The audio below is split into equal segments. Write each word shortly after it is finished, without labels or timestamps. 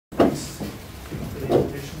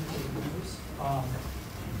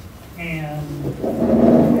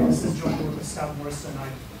And this is joint work with Scott Morrison.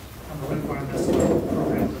 I'm a wind farm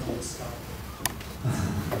program with Scott.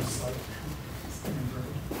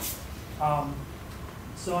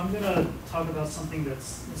 So I'm going to talk about something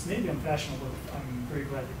it's maybe unfashionable, but I'm very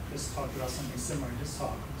glad that Chris talked about something similar in his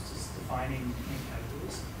talk. It's just defining main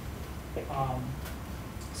categories.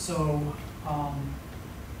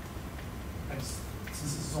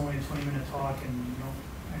 Since this is only a 20-minute talk, and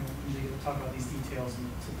I don't usually get to talk about these details in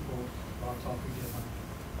the typical Blob talk we give on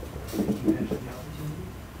taking advantage of the opportunity.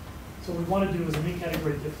 So what we want to do is a main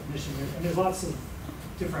category definition, and there's lots of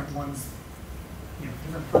different ones,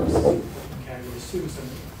 different purposes of main categories too, so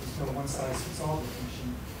there's no one-size-fits-all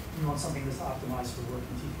definition. We want something that's optimized for work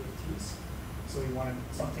in TQATs. So we wanted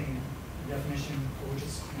something, a definition for which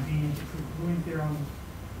is convenient to prove gluing theorem,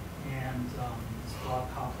 and this Blob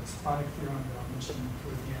complex product theorem that I'll mention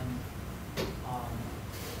toward the end.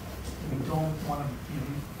 We don't want to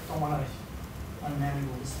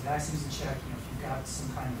unmanual list of axioms to check. If you've got some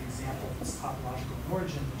kind of example that's topological in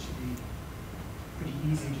origin, it should be pretty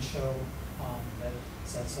easy to show that it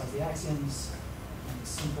satisfies the axioms, and it's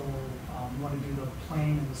simple. We want to do the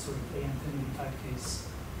plane and the sort of A infinity type case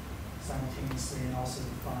simultaneously, and also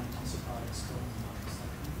define tensor products, goals, and objects, that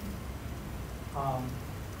kind of thing.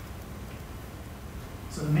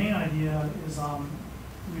 So the main idea is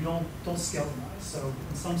we don't skeletonize. So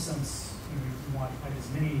in some sense, we want like as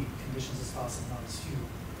many conditions as possible, not as few,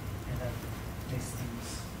 and that makes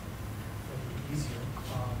things a little easier.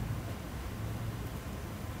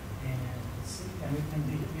 And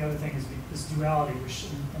the other thing is this duality, which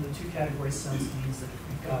in the two-category sense means that if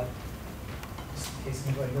we've got, just in case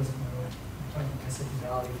anybody doesn't know, when I said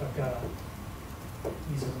duality, if I've got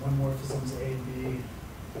these are one morphisms A and B, and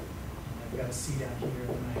I've got a C down here,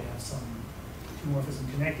 and I have some two morphism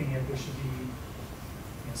connecting it, there should be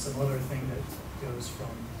some other thing that goes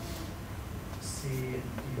from C and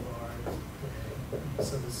B bar to A.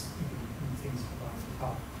 So this things combined at the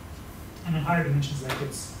top. And in higher dimensions, that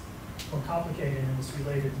gets more complicated, and it's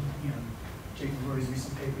related. Jake Rory's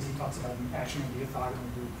recent papers, he talks about action of the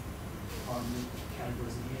orthogonal group on the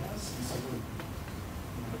categories that he has, and so we'll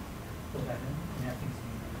put that in, and that things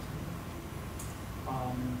mean that.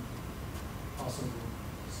 Also,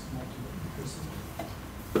 small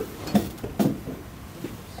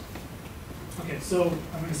Okay, so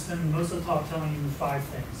I'm going to spend most of the talk telling you 5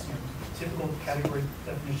 things. Typical category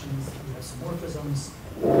definitions. We have some morphisms,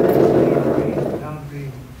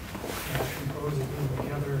 boundary, compose or glue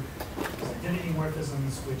together. There's identity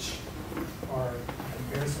morphisms, which are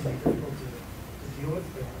embarrassingly difficult to deal with,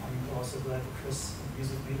 but I'm also glad that Chris agrees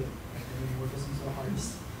with me that identity morphisms are the hardest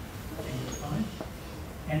thing to define.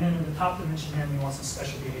 And then in the top dimension, then we want some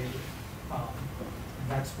special behavior, and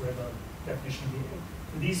that's where the definition of behavior.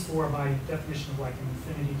 For these 4, by definition of like an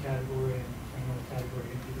infinity category and planar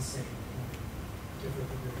category, it'd be the same. Different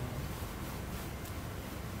than your own.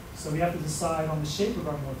 So we have to decide on the shape of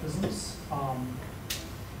our morphisms.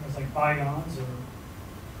 There's like bigons, or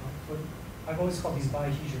what I've always called these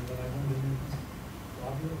bihedral, but I wanted to do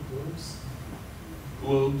globular globes.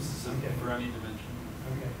 Globes, okay. For any dimension.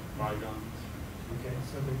 Okay. Bigons. Okay,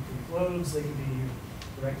 so they could be globes, they could be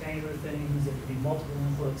rectangular things, they could be multiple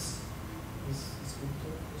inputs.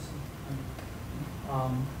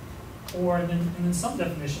 And then some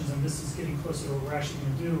definitions, and this is getting closer to what we're actually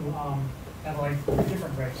going to do, have like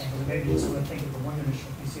different rectangles. Maybe you just want to think of the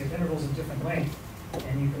one-dimensional. You see have intervals of different length,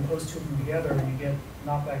 and you compose 2 of them together, and you get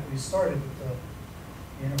not back where you started with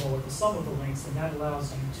the interval with the sum of the lengths, and that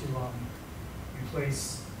allows you to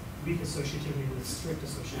replace weak associativity with strict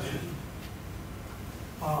associativity.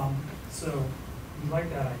 So we like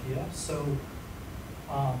that idea. So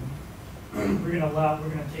we're going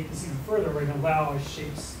to take this even further. We're going to allow our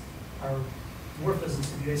shapes, our morphisms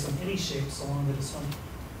to be based on any shape so long that it's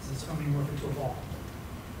homomorphic to a ball.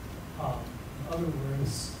 In other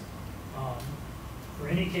words, for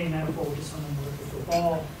any K manifold which is homomorphic to a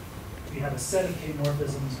ball, we have a set of K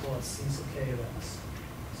morphisms, well, it's C sub K of X.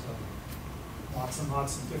 So lots and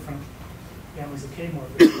lots of different families of K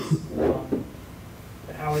morphisms.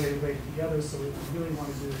 But how are they related together? So what we really want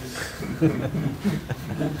to do is,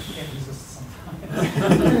 can't resist sometimes.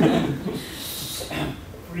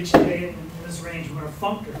 For each K in this range, we're going to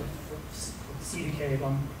functor for C to K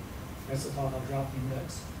on I'll drop the index.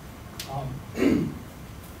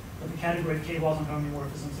 But the category of K-balls and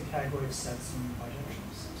homomorphisms, the category of sets and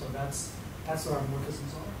bijections. So that's what our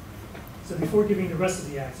morphisms are. So before giving the rest of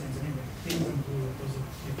the axioms, anyway, things in blue, those are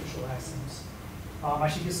the official axioms. I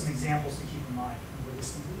should give some examples to keep in mind when we're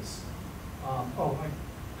listening to this.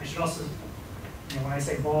 I should also, when I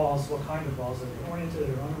say balls, what kind of balls? Are they oriented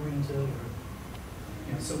or unoriented? Or,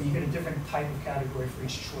 So you get a different type of category for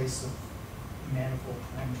each choice of manifold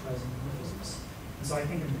parameterizing morphisms. And so I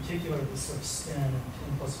think in particular this sort of spin and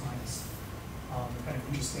pin plus minus are kind of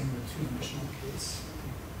interesting in the two-dimensional case.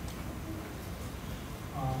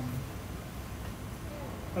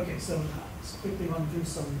 Okay, so let's quickly run through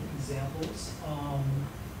some examples.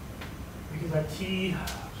 We could let T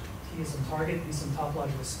is in target, be some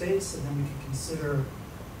topological space, and then we can consider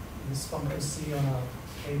this function C on a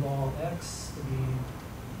K-ball X to be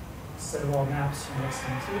a set of all maps from X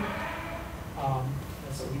and T.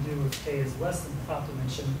 That's what we do if K is less than the top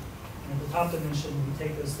dimension. And at the top dimension, we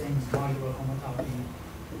take those things modulo homotopy,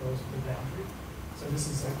 those with the boundary. So this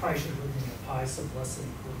is, I probably should have written a pi sub less than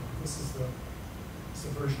equal. This is the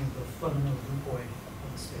version of the fundamental groupoid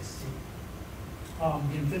of the space T.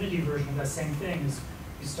 The infinity version of that same thing is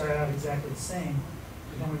you start out exactly the same,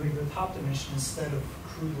 but then we read the top dimension, instead of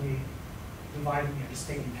crudely dividing it into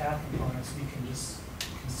state and path components, we can just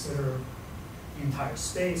consider the entire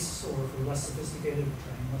space, or if we're less sophisticated, we're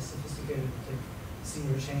trying less sophisticated, we take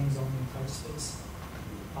singular chains on the entire space.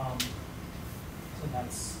 So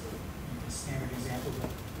that's the standard example of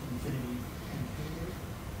infinity and category.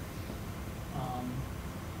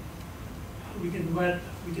 We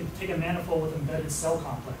can take a manifold with embedded cell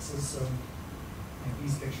complexes. So like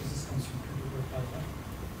these pictures, this comes from computer work, by the way.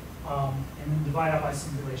 And then divide out by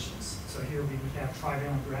some relations. So here we would have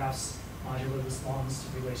trivalent graphs modulo this long list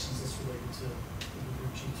of relations that's related to the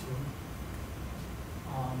group G2.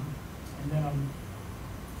 And then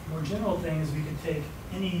a more general thing is we could take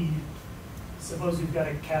any, suppose we've got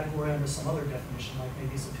a category under some other definition, like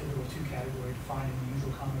maybe it's a pivotal 2 category defined in the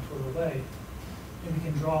usual combinatorial way. And we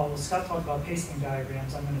can draw, well, Scott talked about pasting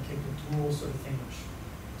diagrams. I'm going to take the dual sort of thing, which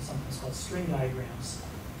is sometimes called string diagrams.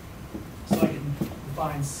 So I can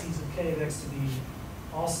define C's of K of X to be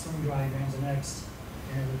all string diagrams in X.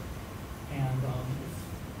 And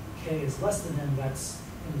if K is less than n, that's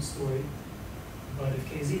in the story. But if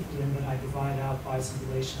K is equal to n, then I divide out by some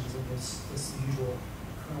relations of this usual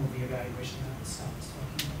kernel V evaluation that Scott was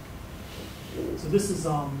talking about. So this is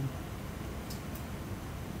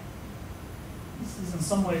in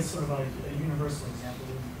some ways sort of a universal example.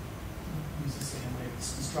 We use the same way,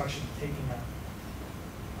 this construction, taking a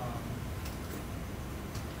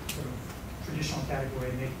sort of traditional category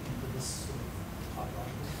and making it into this sort of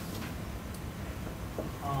topological.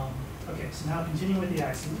 Okay, so now continuing with the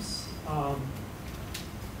axioms.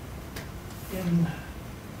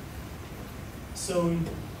 So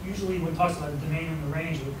usually when it talks about the domain and the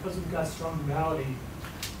range, because we've got strong duality,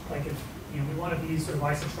 like if we want to be sort of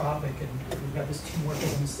isotropic, and we've got this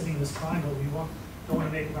two-morphism sitting in this triangle, we don't want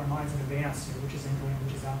to make up our minds in advance, which is ingoing,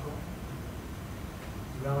 which is outgoing.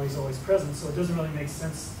 Duality is always present, so it doesn't really make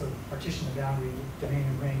sense to partition the boundary, domain,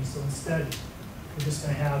 and range. So instead, we're just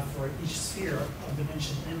going to have for each sphere of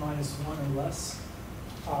dimension n minus 1 or less,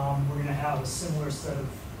 we're going to have a similar set of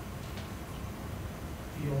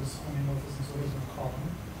fields, homomorphisms, whatever you want to call them.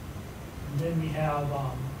 And then we have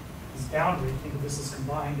this boundary. Think of this as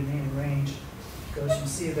combined domain and range. Goes from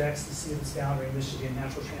C of X to C of its boundary, and this should be a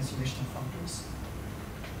natural transformation of functors.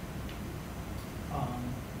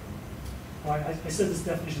 Well, I said this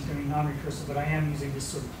definition is going to be non-recursive, but I am using this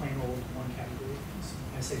sort of plain old one category. So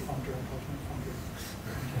when I say functor, I'm talking about functor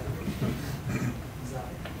one category.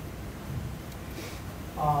 Exactly.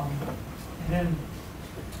 And then,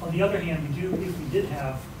 on the other hand, if we did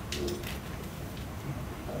have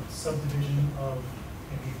a subdivision of,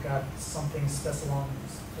 maybe you've got something specified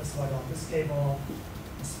on this K-ball,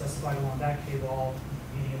 specified along that K-ball,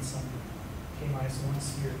 meeting in some K minus 1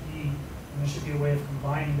 sphere E, and there should be a way of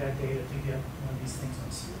combining that data to get one of these things on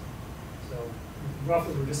a sphere. So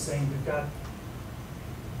roughly, we're just saying we've got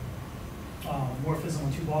morphism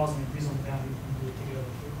on 2 balls, and the reason the boundary we can do it together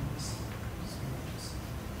with this.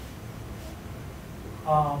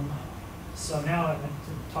 So now I'd like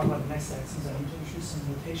to talk about the next axioms. I need to introduce some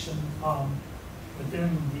notation. Within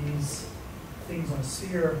these things on a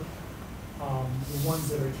sphere, the ones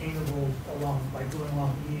that are attainable by going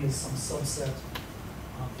along E is some subset.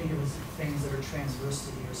 Think of it as things that are transverse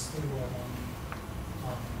to E or splittable along E.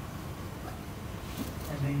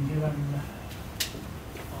 And then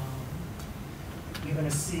given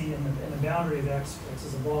a C in the boundary of X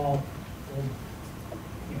is a ball,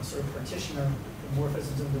 we'll sort of partition the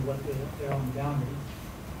morphisms into what they're on the boundary.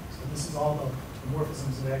 So this is all the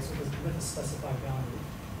morphisms of X with a specified boundary.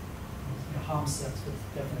 Hom sets with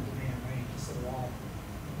definite domain and range instead of all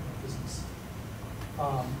morphisms.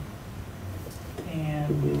 And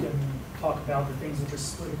we can talk about the things which are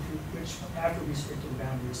split, which after restricted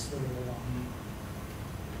boundary are split along E.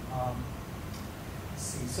 Let's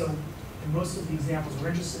see. So in most of the examples we're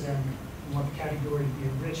interested in, We want the category to be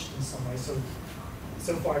enriched in some way. So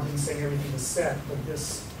far I've been saying everything is set, but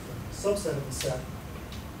this subset of the set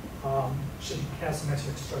should have some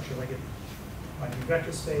extra structure, like it might be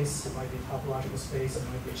vector space, it might be a topological space, it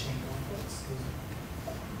might be a chain complex.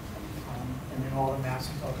 And then all the maps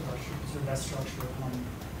we talked about should preserve that structure on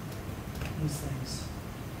these things.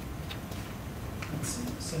 Let's see.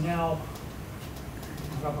 So now,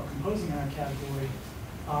 we'll talk about composing our category.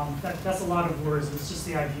 That's a lot of words. It's just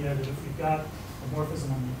the idea that if we've got a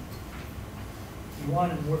morphism on B1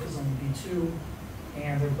 and a morphism on B2,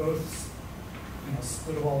 and they're both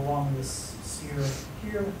splittable along this sphere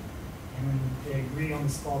here, and when they agree on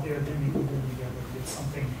this ball there, then we can put them together to get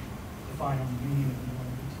something defined on the median of B1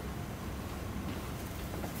 and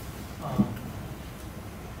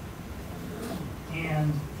B2.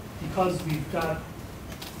 And because we've got,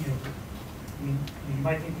 you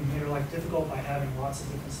might think we made our life difficult by having lots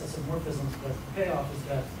of different sets of morphisms, but the payoff is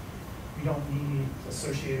that we don't need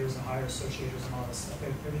associators and higher associators and all this stuff.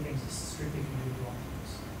 Everything's strictly commutative along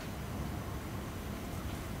those.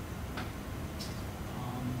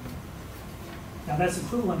 Now that's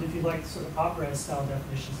equivalent, if you like sort of operatic style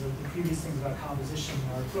definitions of the previous things about composition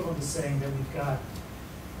are equivalent to saying that we've got,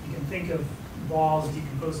 you can think of balls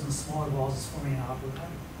decomposed into smaller balls as forming an operator.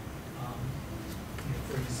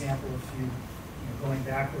 For example, if going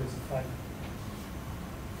backwards, if I've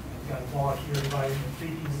got a ball here divided into 3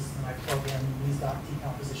 pieces, and I plug in these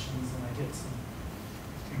decompositions, and I get some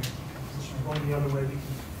decomposition. Or going the other way, we can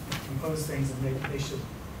compose things, and they should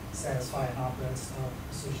satisfy an operatic style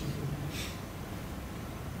associated with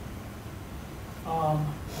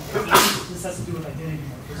that. This has to do with identity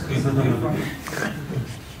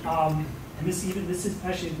morphisms. And this should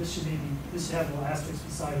have a little asterisk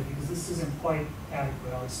beside it because this isn't quite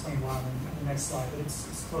adequate. I'll explain why on the next slide, but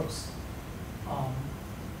it's close.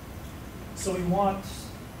 So we want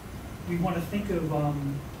to think of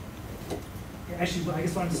actually, I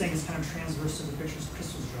guess what I'm saying is kind of transverse to the pictures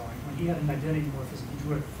Chris was drawing. When he had an identity morphism, he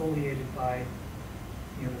drew it foliated by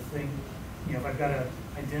the thing. If I've got an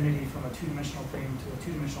identity from a 2-dimensional thing to a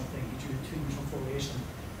 2-dimensional thing, he drew a 2-dimensional foliation.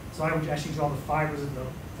 So I would actually draw the fibers of the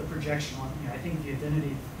projection on. I think the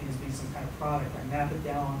identity thing is being some kind of product. I map it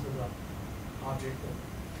down onto the object that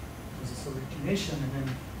was its origination, and then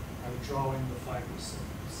I would draw in the fibers. So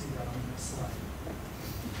you see that on the next slide.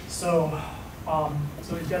 So,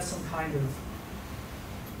 so we've got some kind of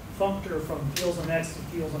functor from fields on X to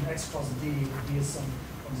fields on X cross D would be some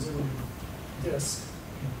auxiliary disk.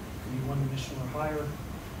 Could be 1-dimensional or higher.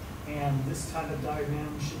 And this kind of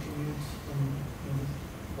diagram should commute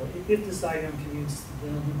if this diagram commutes,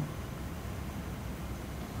 then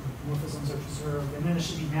morphisms are preserved, and then it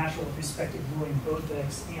should be natural with respect to gluing both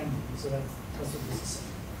X and D. So that's what this is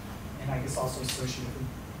saying. And I guess also associated with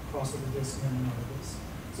crossover disk and then another disk.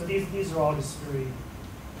 So these are all just very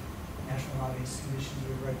natural and obvious conditions you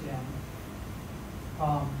would write down.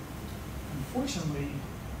 Unfortunately,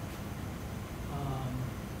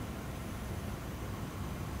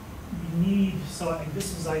 we need, so this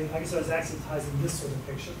was, I guess I was axiomatizing this sort of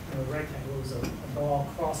picture, a rectangle is a ball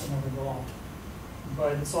crossing over a ball.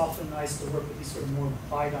 But it's often nice to work with these sort of more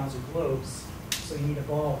bigons or globes. So you need a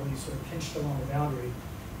ball where you sort of pinch along the boundary.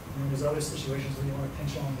 And then there's other situations where you want to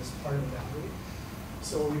pinch along this part of the boundary.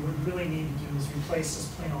 So what we would really need to do is replace this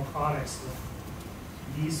plain old products with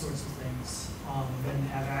these sorts of things, and then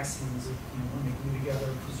have axioms of, when they glue together,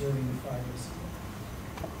 preserving the fibers.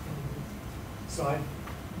 So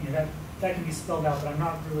that can be spelled out, but I'm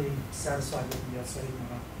not really satisfied with it yet, so I didn't want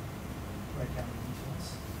to write down the details.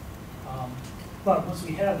 But once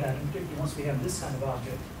we have that, and particularly once we have this kind of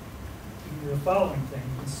object, we can do the following thing.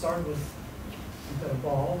 We can start with, we've got a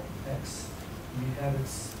ball, X, and we have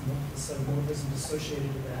its set of morphisms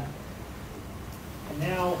associated with that. And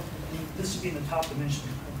now, this should be in the top dimension.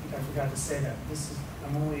 I think I forgot to say that.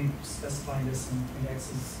 I'm only specifying this in X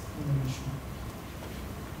is one-dimensional.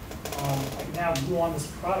 I can now glue on this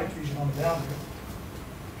product region on the boundary.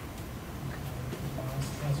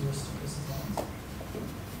 Transverse to this lines.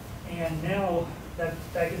 And now that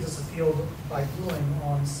gives us a field by gluing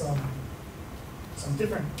on some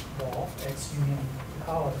different ball, X union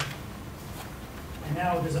collar. And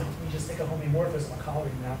now we just take a homomorphism, a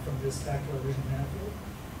collaring map from this back to our original manifold.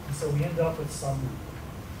 And so we end up with some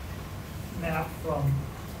map from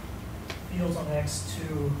fields on X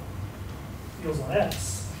to fields on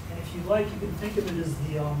S. And if you like, you can think of it as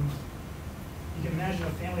the, you can imagine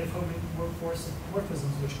a family of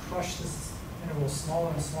homomorphisms which crush this interval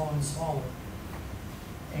smaller and smaller and smaller.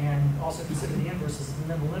 And also consider the inverses, and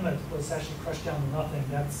then the limit was actually crushed down to nothing.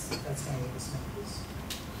 That's kind of what this map is.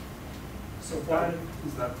 So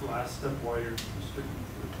is that the last step while you're restricting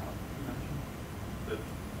to the top dimension?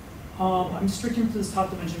 But I'm restricting to this top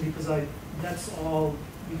dimension because that's all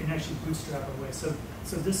we can actually bootstrap our way. So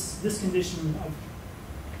this condition,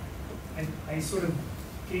 I sort of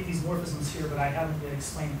gave these morphisms here, but I haven't yet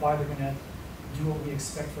explained why they're going to do what we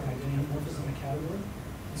expect for an identity morphism in a category.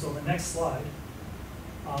 And so on the next slide,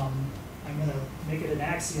 I'm going to make it an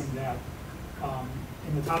axiom that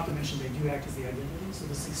in the top dimension they do act as the identity. So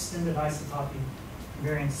this extended isotopy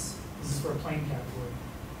invariance, this is for a plane category.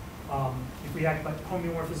 If we act like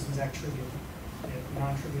homeomorphisms act trivially, if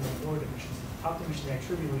non-trivial in lower dimensions, in the top dimensions they act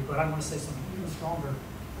trivially, but I want to say something even stronger,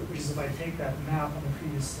 which is if I take that map on the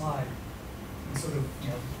previous slide and sort of,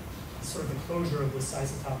 sort of the closure of this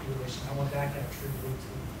isotopy relation, I want that to act trivially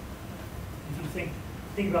too. If you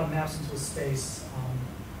think about maps into a space,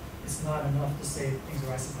 it's not enough to say things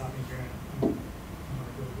are isotopy invariant. I want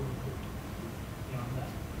to go a little bit beyond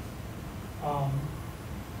that.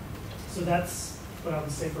 So that's what I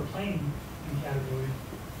would say for plane in category.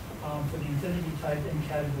 For the infinity type in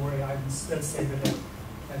category, I would instead say that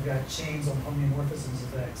I've got chains on homeomorphisms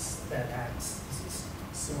of X that acts. This is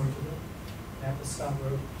similar to the map that Scott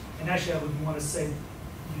wrote. And actually, I would want to say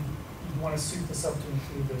you'd want to suit this up to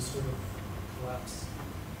include those sort of collapse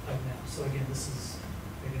type maps. So again, this is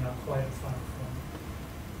maybe not quite in final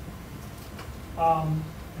form.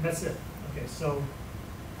 And that's it. Okay, so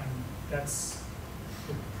that's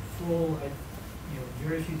the full.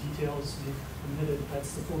 Very few details we've omitted.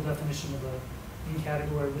 That's the full definition of a in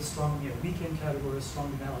category with strong, weak in category with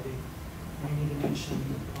strong duality. We need to mention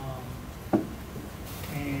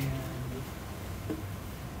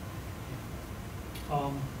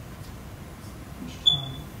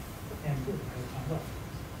and good, I have time left.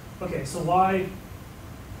 Okay, so why?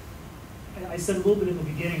 I said a little bit in the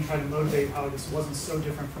beginning, trying to motivate how this wasn't so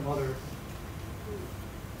different from other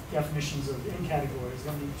definitions of in categories.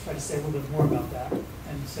 Let me try to say a little bit more about that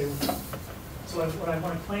and say. So what I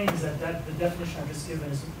want to claim is that the definition I've just given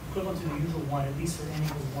is equivalent to the usual one, at least for n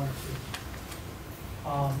equals 1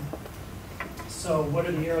 or 2. So what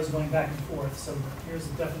are the arrows going back and forth? So here's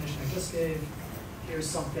the definition I just gave. Here's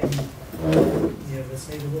something that's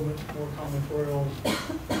maybe a little bit more combinatorial,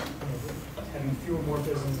 having fewer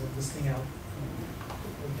morphisms and listing out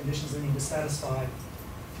the conditions they need to satisfy.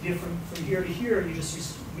 To get from here to here,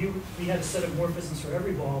 we had a set of morphisms for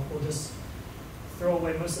every ball. We'll just throw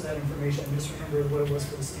away most of that information and just remember what it was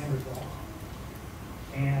for the standard ball.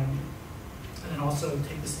 And then also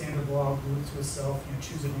take the standard ball, glue it to itself,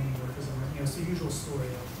 choose a winning morphism. It's the usual story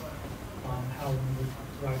of how we would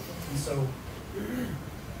write them. And so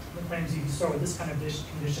the claims you can start with this kind of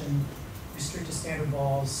condition, restrict to standard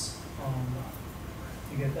balls,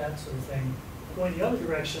 you get that sort of thing. Going the other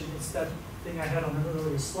direction, it's that thing I had on an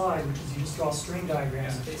earlier slide, which is you just draw string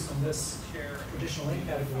diagrams based on this traditional in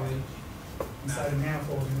category inside a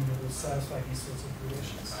manifold, and then it will satisfy these sorts of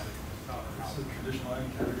relations. So traditional in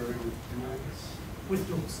category with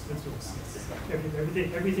duals? With duals,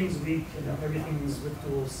 yes. Everything's weak and everything's with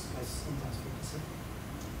duals, I sometimes focus it.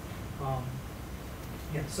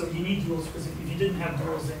 Yeah, so you need duals because if you didn't have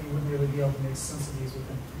duals, then you wouldn't really be able to make sense of these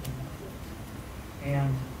within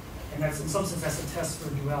manifold. And that's, in some sense, that's a test for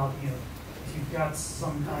duality. If you've got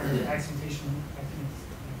some kind of axiomatization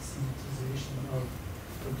of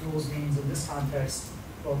what duals means in this context,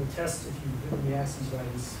 well, the test, if you've written the axioms right,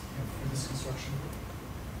 is for this construction.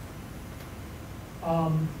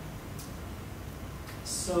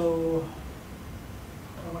 So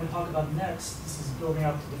what I want to talk about next, this is building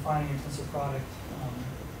up to defining a tensor product. I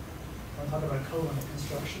want to talk about colimit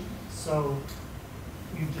construction. So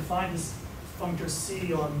we've defined this functor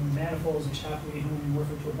C on manifolds which have to be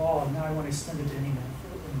homomorphic to a ball, and now I want to extend it to any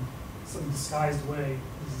manifold in some disguised way.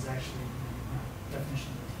 This is actually the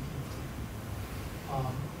definition of T.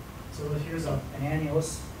 So here's an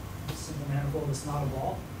annulus, a simple manifold that's not a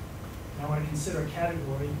ball. And I want to consider a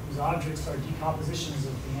category whose objects are decompositions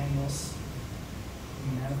of the annulus,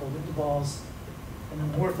 the manifold with the balls, and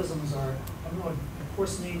the morphisms are, I don't know what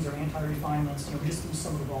coarse names are anti-refinements. We just move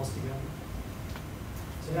some of the balls together.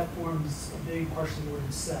 So that forms a big partially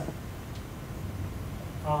ordered set.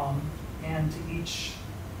 And to each,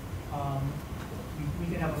 we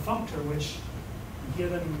can have a functor which,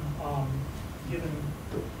 given a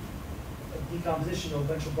decomposition of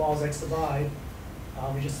a bunch of balls x divide,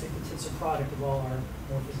 we just take the tensor product of all our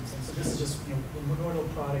morphisms. And so this is just the monoidal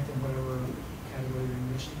product in whatever category you're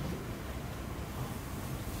enriching.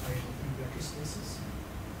 Vector spaces.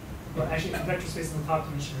 But actually, the vector space in the top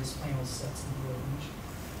dimension is plain old sets in the lower dimension.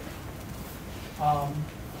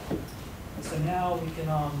 So now we can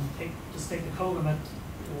just take the colimit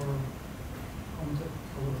or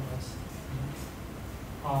colimit.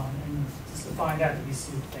 And just define that to be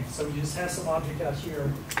C of things. So we just have some object out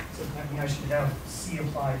here, so I should have C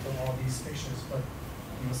applied to all these pictures, but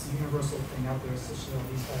it's the universal thing out there, such that all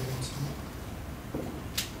these diagrams.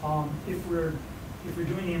 If we're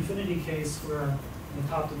doing the infinity case where in the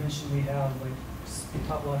top dimension we have like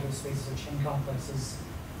topological spaces or chain complexes,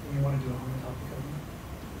 then we want to do a homotopy coding.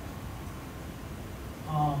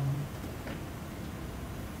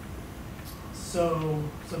 So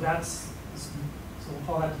we'll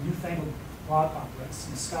call that the newfangled Blob complex.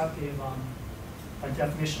 And Scott gave a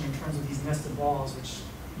definition in terms of these nested balls, which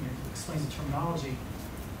explains the terminology.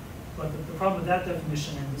 But the problem with that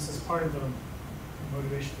definition, and this is part of the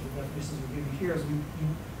motivation for the definitions we're giving here, is we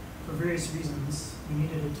for various reasons, we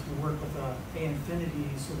needed it to work with a infinity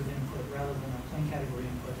sort of input rather than a plane category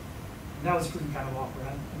input. And that was proving kind of awkward.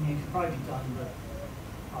 I mean, it could probably be done, but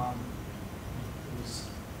it was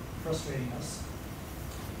frustrating us.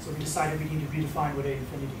 So we decided we need to redefine what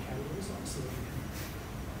infinity categories are so that we can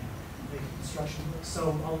make construction work.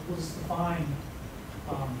 So we'll just define,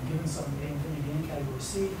 given some infinity in category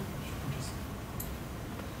C, which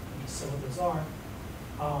is say what those are,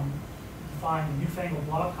 define the newfangled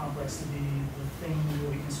Blob complex to be the thing that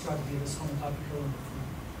we construct via this homotopy coding.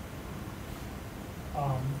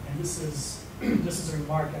 And this is a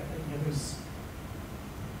remark. There's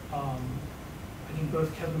I think both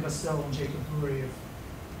Kevin Costello and Jacob Brewery have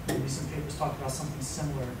in recent papers talked about something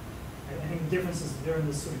similar. I think the difference is they're in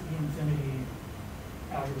this sort of infinity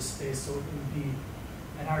algebra space, so it would be,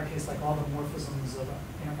 in our case, like all the morphisms of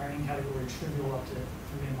our in category trivial up to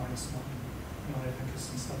 3n minus 1. I have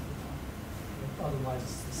interesting stuff with them. But otherwise,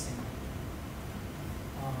 it's the same.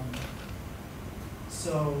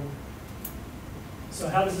 So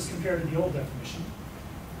how does this compare to the old definition?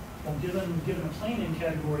 Well, given a plane in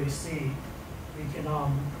category C, we can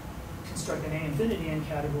construct an infinity in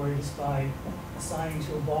category just by assigning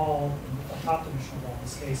to a ball, a top dimensional ball in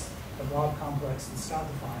this case, the Blob complex that Scott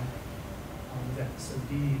defined. So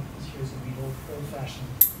D is here's going to be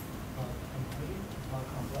old-fashioned Blob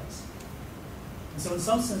complex. And so in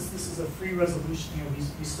some sense, this is a free resolution.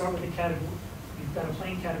 We start with a category. We've got a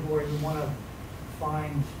plane category. We want to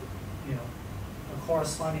find, a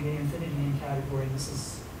corresponding infinity in category. And this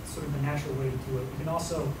is sort of the natural way to do it. We can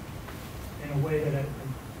also, in a way that I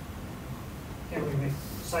can't really make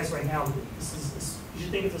precise right now, but you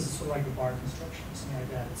should think of this as sort of like the bar construction or something like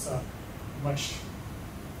that. It's a much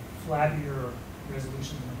flabbier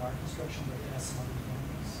resolution than the bar construction, but it has some other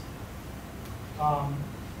advantages.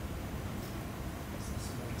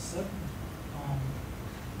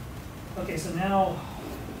 Okay, so now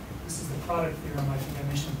this is the product theorem I think I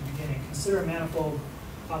mentioned at the beginning. Consider a manifold,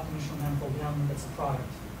 top dimensional manifold M that's a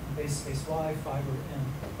product. Base space Y, fiber N,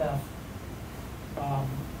 F.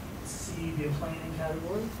 C be a plane in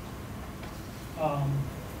category.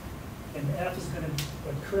 And F is going to,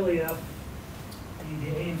 curly F, be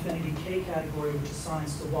the A infinity K category, which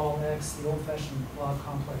assigns to wall X the old-fashioned Blob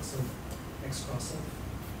complex of X cross F.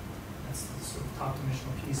 That's the sort of top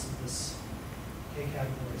dimensional piece of this K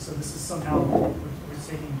category. So this is somehow, we're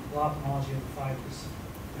taking Blob homology of the fibers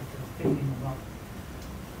after picking them up.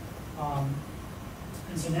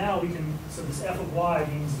 And so now we can, so this F of Y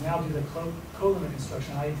means now do the colimit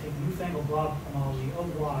construction. I take newfangled Blob homology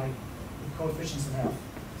of Y with coefficients of F.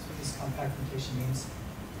 That's what this compact notation means.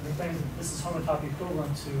 And we're claiming that this is homotopy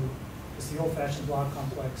equivalent to just the old-fashioned Blob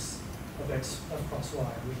complex of F cross Y,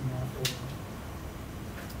 original manifold.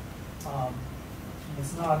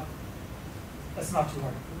 That's not too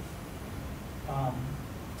hard to prove.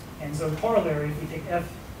 And so corollary, if we take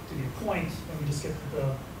F to be a point, then we just get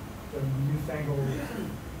the newfangled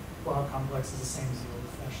Blob complex is the same as the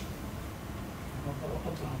old-fashioned.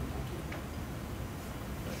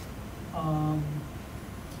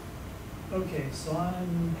 Okay, so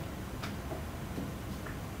I'm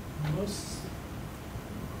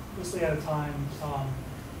mostly out of time.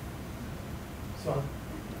 So I'll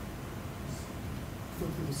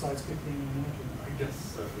flip through the slides quickly in a minute. I guess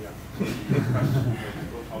so, yeah.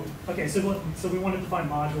 Okay, so we want to define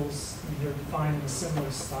modules. They're defined in a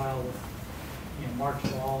similar style with marked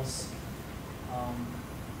balls.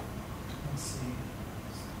 Let's see.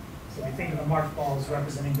 So if you think of the marked balls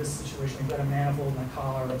representing this situation, we've got a manifold and a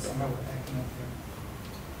collar and somehow we're acting up there.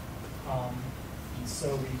 And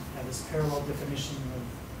so we have this parallel definition of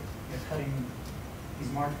cutting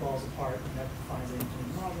these marked balls apart, and that defines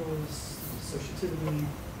infinite modules, associativity.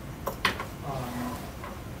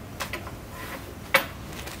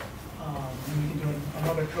 And we can do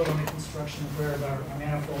another colimit construction where our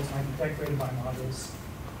manifolds might be decorated by modules.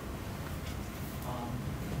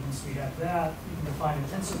 And once we have that, we can define a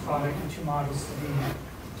tensor product of two modules to be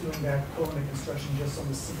doing that coordinate construction just on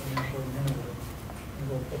the simple manifold interval. And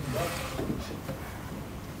we'll put them up.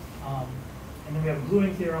 And then we have a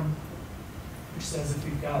gluing theorem, which says if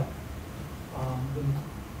we've got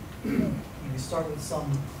we start with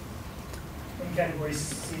some in category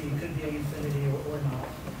C, could be A infinity or not.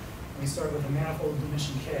 We start with a manifold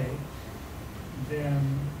dimension K,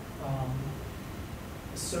 then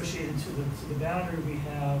associated to the boundary we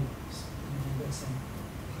have indexing.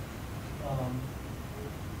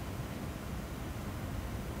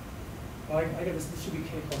 Well, I got this should be K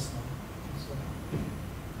plus 1. So,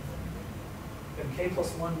 we have K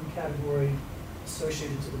plus 1 category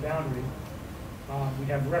associated to the boundary. We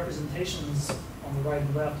have representations on the right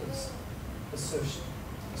and left as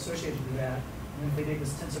associated with that. And then if we take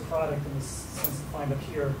this tensor product and this sense defined up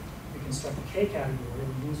here, we construct a K category,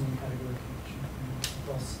 we use one category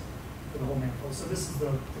plus for the whole manifold. So this is the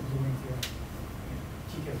gluing theorem,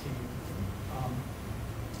 TKT,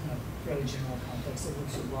 in a fairly general context. It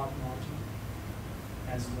works with Blob homology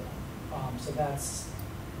as well. So that's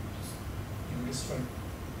just trying.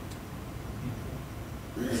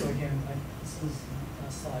 So again, this is a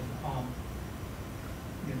slide.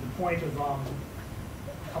 The point of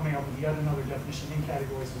coming up with yet another definition in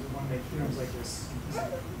categories is we want to make theorems like this. That's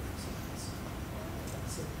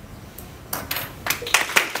it.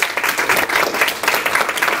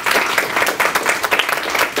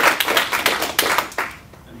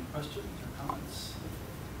 Any questions or comments?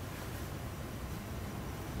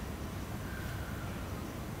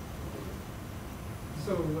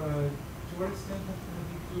 So, to what extent have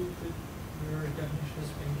you proved that your definition of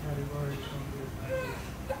spin category is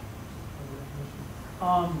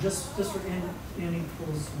Just for n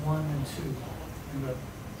equals 1 and 2.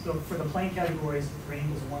 So for the plane categories, for n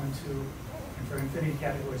equals 1 and 2, and for infinity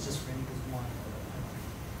categories, just for n equals 1.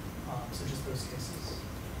 So just those cases.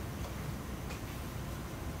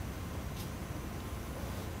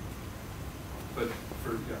 But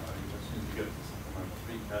for, yeah, I just need to get something like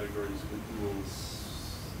 3 categories with rules.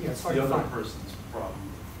 Yeah, it's hard the to other find. person's problem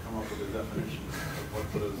to come up with a definition of what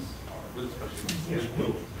those are, with especially Yeah. with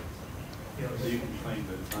rules. Yeah. So you can claim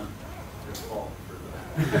that it's not your fault for that.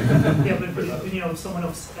 Yeah, but if someone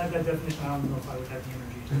else had that definition, I don't know if I would have the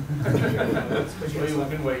energy to. So you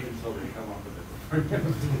can wait until they come up with it before you.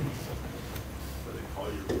 So they call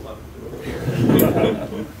you beloved.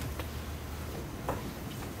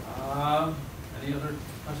 Any other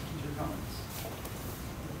questions or comments?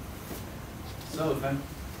 So thank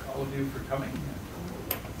all of you for coming.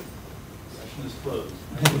 Session is closed.